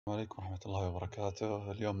السلام عليكم ورحمة الله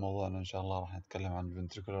وبركاته. اليوم موضوعنا إن شاء الله راح نتكلم عن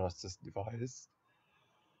Ventricular Assist Device.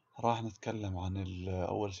 راح نتكلم عن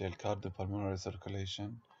أول شيء Cardiopulmonary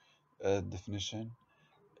Circulation, Definition,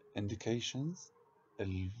 Indications,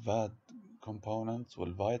 VAD Components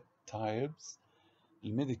VAD Types,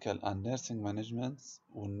 Medical and Nursing Management,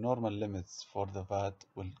 Normal Limits for the VAD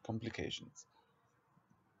Complications.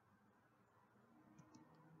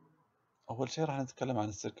 أول شيء راح نتكلم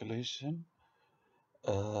عن Circulation.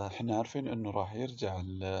 احنا عارفين إنه راح يرجع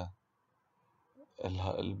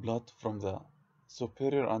blood from the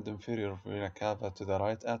superior and inferior vena cava to the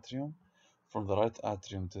right atrium, from the right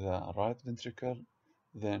atrium to the right ventricle,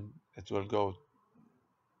 then it will go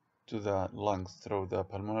to the lungs through the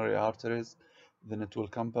pulmonary arteries, then it will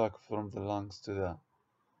come back from the lungs to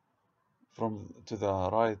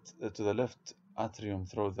the left atrium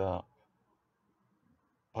through the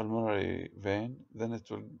pulmonary vein, then it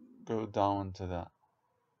will go down to the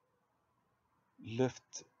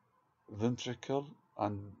left ventricle,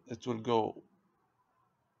 and it will go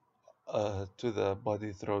to the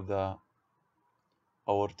body through the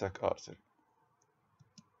aortic artery.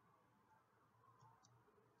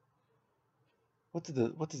 What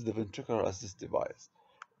is the ventricular assist device?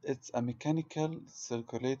 It's a mechanical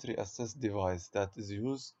circulatory assist device that is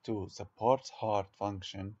used to support heart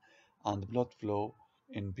function and blood flow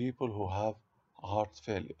in people who have heart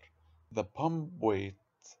failure. The pump weight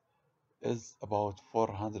is about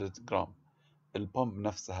 400 gram. البمب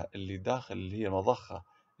نفسها اللي هي المضخة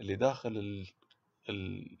اللي داخل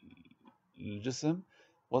الجسم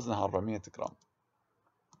وزنها 400 جرام.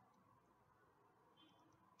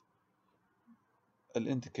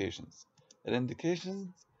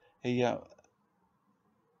 الانديكيشنز هي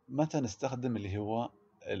متى نستخدم اللي هو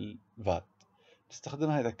الفاد.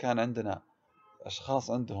 نستخدمها إذا كان عندنا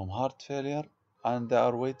أشخاص عندهم heart failure and they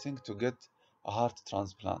are waiting to get a heart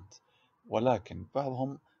transplant، ولكن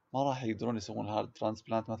بعضهم ما راح يقدرون يسوون heart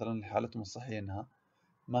transplant مثلا حالتهم الصحية إنها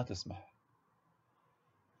ما تسمح،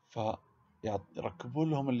 فيركبون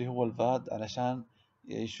لهم اللي هو الفاد علشان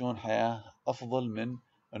يعيشون حياة أفضل من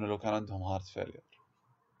إنه لو كان عندهم heart failure.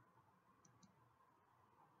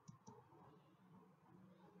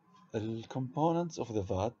 الكومبوننتس اوف ذا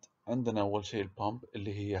فاد عندنا اول شيء البامب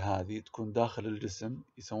اللي هي هذه تكون داخل الجسم،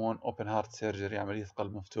 يسوون اوبن هارت سيرجري عملية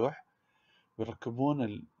قلب مفتوح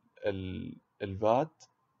ويركبون الفاد،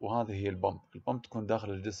 وهذه هي البامب تكون داخل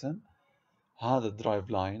الجسم. هذا الدرايف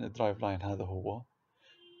لاين هذا هو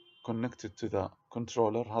connected to the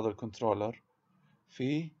controller. هذا الكنترولر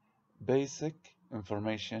فيه basic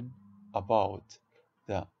information about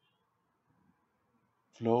the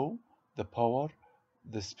flow, the power,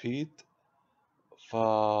 the speed.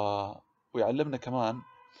 ويعلمنا كمان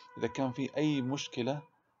إذا كان في أي مشكلة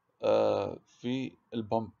في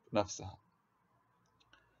البمب نفسها.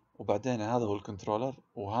 وبعدين هذا هو الكنترولر،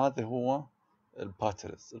 وهذا هو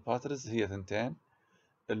الباترز هي ثنتين،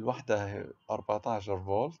 الوحدة 14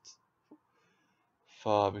 فولت،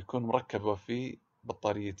 فبيكون مركبة في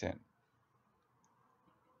بطاريتين.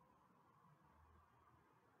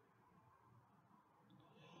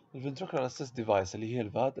 الفنتريكولار اسيست ديفايس اللي هي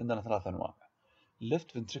الفاد عندنا ثلاث أنواع: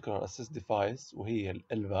 left ventricular assist device وهي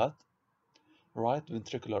الفاد، right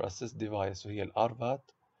ventricular assist device وهي الارفاد،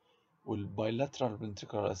 والbilateral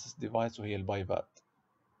ventricular assist device وهي البايفاد.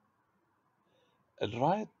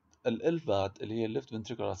 الرايت الفاد اللي هي left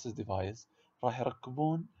ventricular assist device راح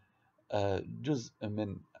يركبون جزء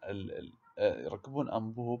من يركبون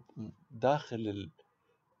أنبوب داخل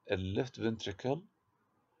الليفت فنتريكل،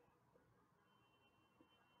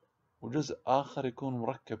 وجزء آخر يكون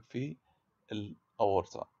مركب في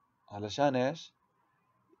الأورطة. علشان إيش؟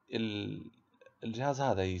 الجهاز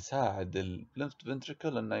هذا يساعد الليفت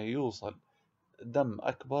فنتريكل إنه يوصل دم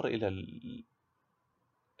أكبر إلى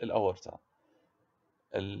الأورطة.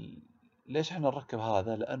 ليش إحنا نركب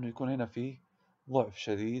هذا؟ لأنه يكون هنا فيه ضعف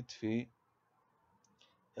شديد في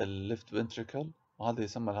الليفت فنتريكل، وهذا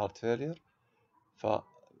يسمى الهارت فيلير،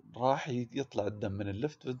 فراح يطلع الدم من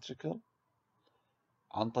الليفت فنتريكل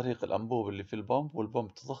عن طريق الأنبوب اللي في البمب،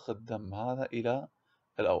 والبمب تضخ الدم هذا إلى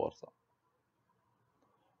الأورطة،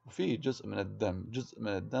 وفي جزء من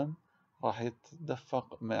الدم راح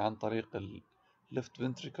يتدفق عن طريق الليفت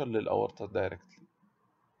فنتريكل للأورطة دايركتلي.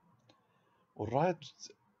 والرايت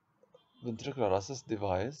فنتريكولار اسيست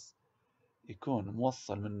ديفايس يكون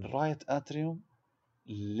موصل من الرايت اتريوم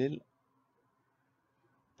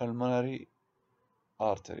للبلمونري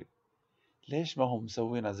ارتري. ليش ما هم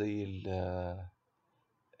مسوينها زي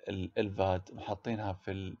الفاد محطينها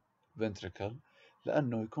في الفنتريكل؟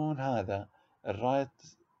 لأنه يكون هذا الرايت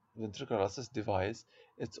ventricular assist device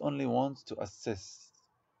it only wants to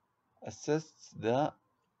assist the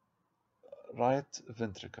right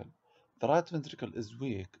ventricle. The right ventricle is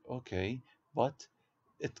weak, okay, but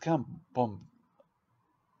it can pump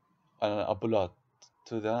a blood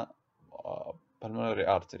to the pulmonary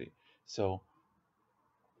artery. So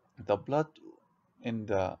the blood in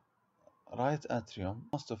the right atrium,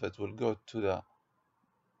 most of it will go to the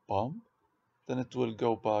pump, then it will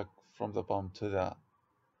go back from the pump to the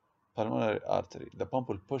pulmonary artery. The pump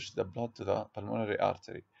will push the blood to the pulmonary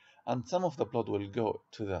artery, and some of the blood will go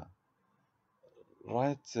to the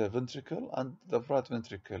right ventricle, and the right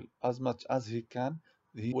ventricle, as much as he can,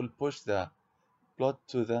 he will push the blood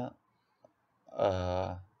to the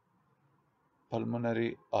uh,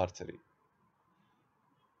 pulmonary artery.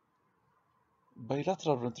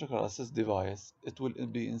 Bilateral ventricular assist device, it will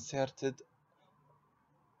be inserted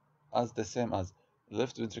as the same as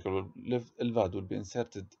left ventricle, LVAD will be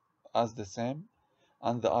inserted as the same,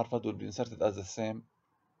 and the RVAD will be inserted as the same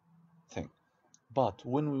thing. But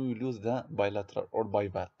when we will use the bilateral or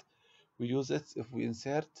BiVAD, we use it if we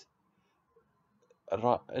insert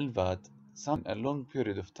LVAD a long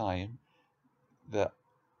period of time, the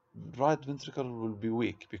right ventricle will be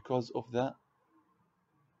weak because of the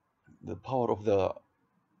power of the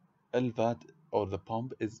LVAD or the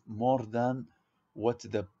pump is more than what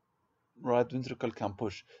the right ventricle can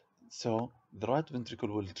push. So the right ventricle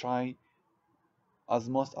will try as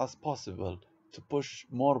much as possible to push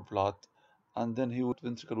more blood, and then his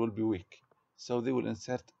ventricle will be weak. So they will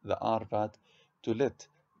insert the RVAD to let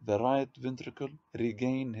the right ventricle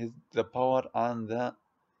regain the power and the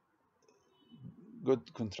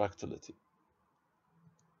good contractility.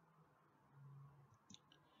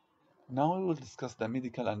 Now we will discuss the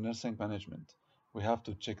medical and nursing management. We have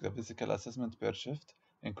to check the physical assessment per shift,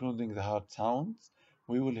 including the heart sounds.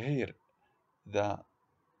 We will hear the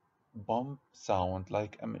bump sound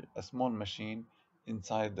like a small machine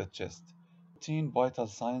inside the chest. Routine vital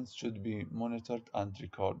signs should be monitored and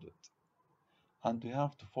recorded. And we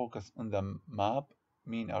have to focus on the MAP,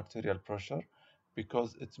 mean arterial pressure,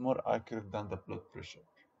 because it's more accurate than the blood pressure.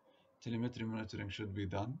 Telemetry monitoring should be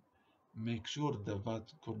done. Make sure the VAD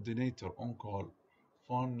coordinator on call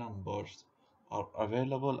phone numbers are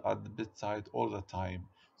available at the bedside all the time.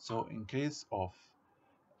 So in case of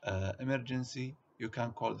emergency, you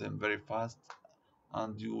can call them very fast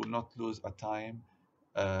and you will not lose a time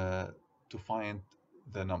to find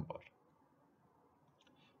the number.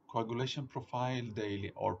 Coagulation profile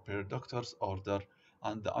daily or per doctor's order,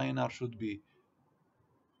 and the INR should be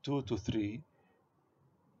 2 to 3.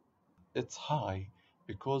 It's high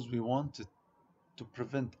because we want to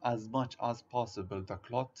prevent as much as possible the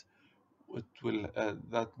clot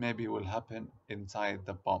that maybe will happen inside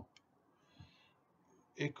the pump.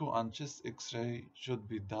 Echo and chest X-ray should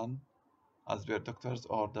be done as per doctor's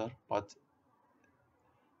order, but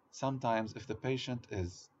sometimes if the patient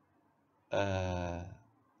is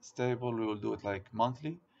stable, we will do it like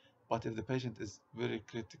monthly, but if the patient is very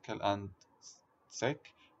critical and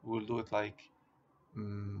sick, we will do it like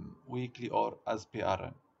weekly or as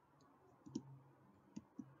PRN.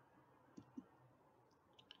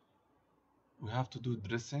 We have to do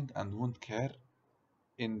dressing and wound care.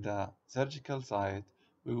 In the surgical side,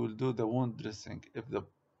 we will do the wound dressing if the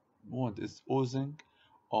wound is oozing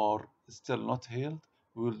or still not healed.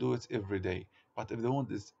 We will do it every day, but if the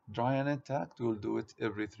wound is dry and intact, we will do it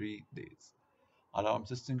every 3 days. Alarm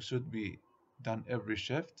testing should be done every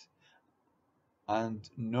shift, and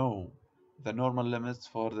know the normal limits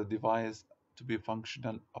for the device to be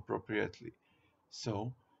functional appropriately.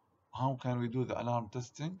 So how can we do the alarm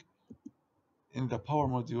testing? In the power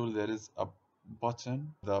module, there is a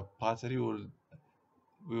button. The battery we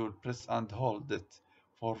will press and hold it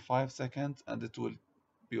for 5 seconds, and it will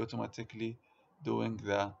be automatically doing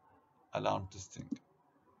the alarm testing.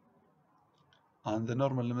 And the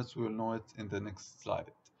normal limits, we will know it in the next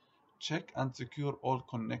slide. Check and secure all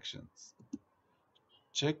connections.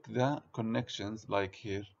 Check the connections, like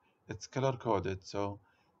here, it's color coded, so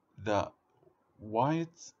the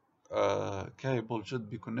white cable should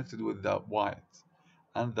be connected with the white,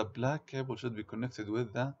 and the black cable should be connected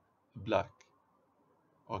with the black.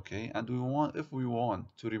 Okay, and if we want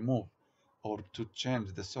to remove or to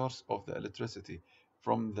change the source of the electricity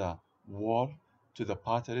from the wall to the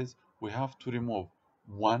batteries, we have to remove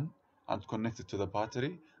one and connect it to the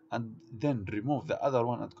battery, and then remove the other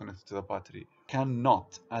one and connect it to the battery.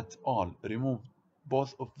 Cannot at all remove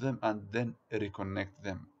both of them and then reconnect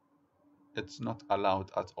them. It's not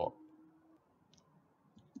allowed at all.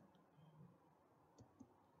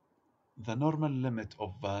 The normal limit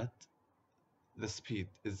of VAD, the speed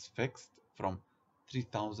is fixed from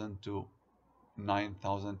 3000 to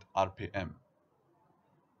 9000 RPM.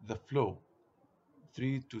 The flow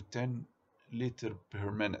 3 to 10 liter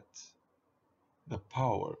per minute. The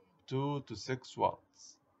power 2 to 6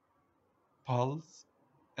 watts. Pulse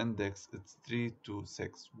index is 3 to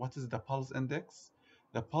 6. What is the pulse index?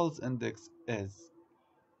 The pulse index is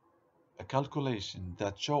a calculation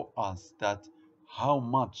that shows us that how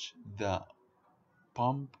much the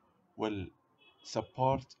pump will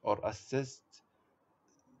support or assist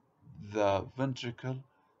the ventricle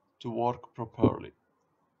to work properly.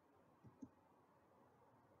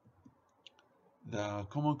 The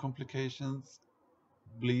common complications: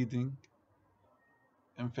 bleeding,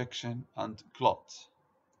 infection, and clot.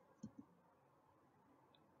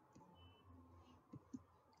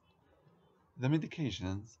 The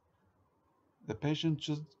medications: the patient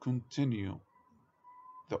should continue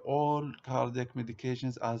the all cardiac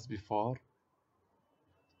medications as before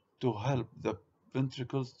to help the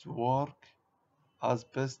ventricles to work as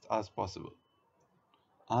best as possible.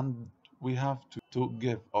 And we have to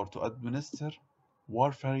give or to administer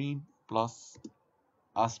warfarin plus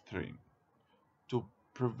aspirin to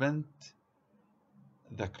prevent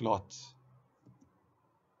the clot.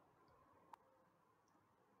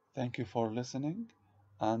 Thank you for listening,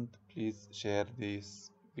 and please share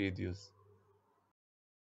these videos.